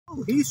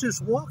Oh, he's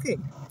just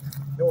walking.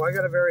 No, I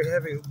got a very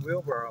heavy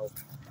wheelbarrow.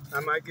 I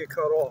might get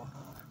cut off.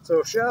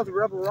 So shout out to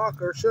Rebel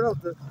Rocker, shout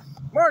out to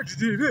Marge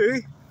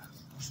TV,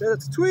 shout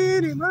out to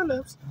Tweety My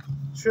Lips,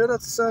 shout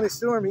out to Sunny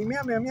Stormy,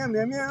 meow meow meow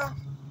meow meow.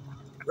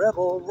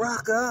 Rebel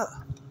Rocker,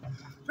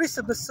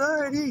 Risa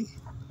Basardi.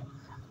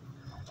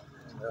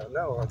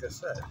 No, like I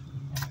said,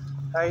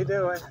 how you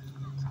doing?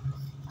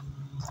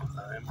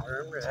 I'm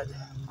wearing red.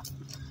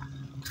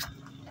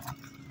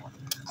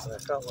 So I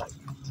felt like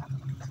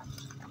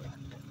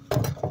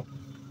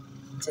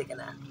taking a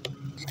nap.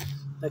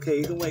 Okay,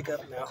 you can wake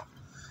up now.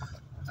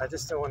 I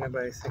just don't want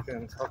anybody thinking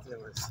I'm talking to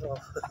myself.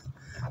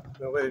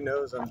 Nobody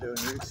knows I'm doing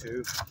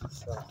YouTube,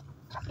 so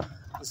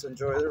just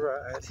enjoy the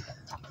ride.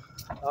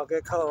 I'll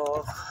get cut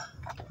off.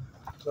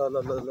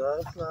 Love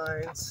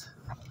lines.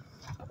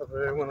 Hope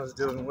everyone is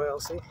doing well.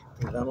 See,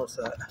 I'm almost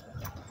set.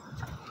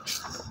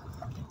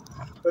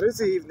 But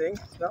it's evening,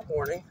 not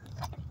morning.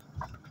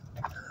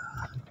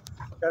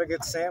 Gotta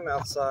get Sam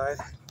outside.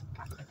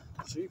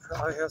 She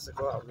probably has to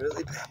go out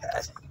really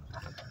bad.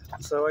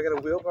 So I got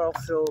a wheelbarrow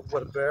filled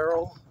with a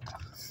barrel,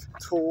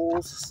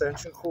 tools,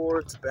 extension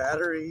cords,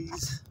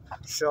 batteries,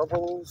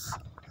 shovels,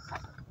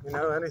 you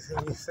know, anything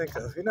you think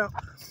of. You know,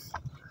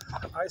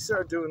 I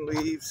started doing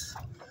leaves,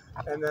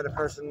 and then a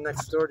person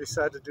next door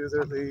decided to do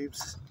their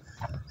leaves,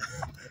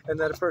 and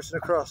then a person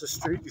across the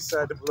street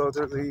decided to blow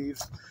their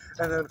leaves,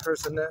 and then a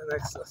person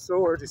next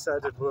door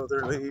decided to blow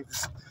their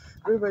leaves.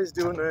 Everybody's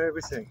doing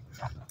everything.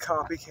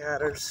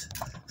 Copycatters.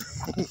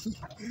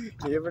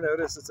 You ever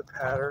notice it's a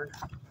pattern?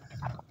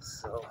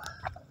 So,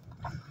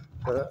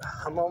 but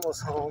I'm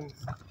almost home.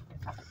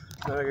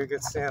 Now I gotta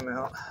get Sam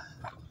out.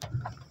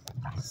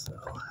 So,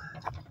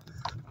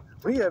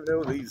 we have no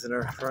leaves in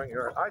our front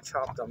yard. I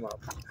chopped them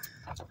up.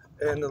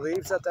 And the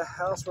leaves at the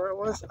house where it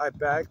was, I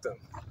bagged them.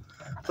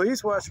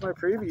 Please watch my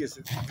previous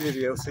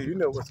video so you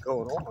know what's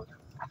going on.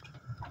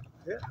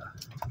 Yeah.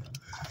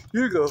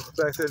 You go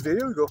back to the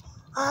video and go,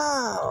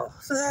 oh,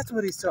 so that's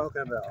what he's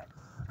talking about.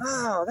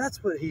 Oh,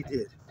 that's what he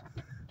did.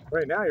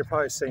 Right now you're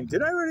probably saying,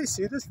 did I already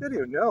see this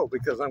video? No,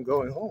 because I'm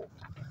going home.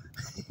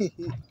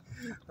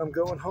 I'm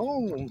going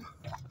home.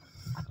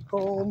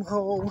 Home,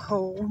 home,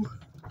 home.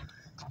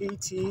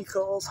 E.T.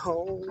 calls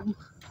home.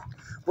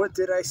 What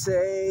did I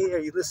say? Are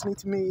you listening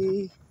to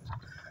me?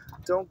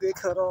 Don't get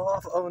cut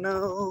off. Oh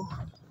no.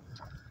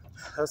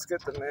 Let's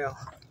get the mail.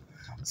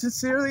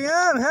 Sincerely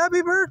M.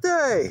 Happy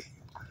birthday.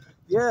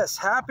 Yes,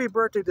 happy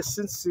birthday to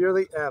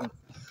Sincerely M.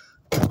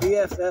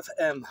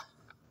 BFFM.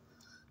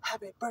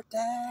 Happy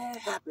birthday.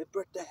 Happy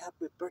birthday.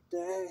 Happy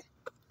birthday.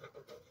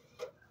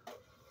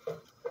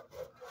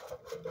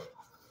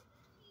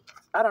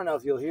 I don't know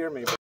if you'll hear me.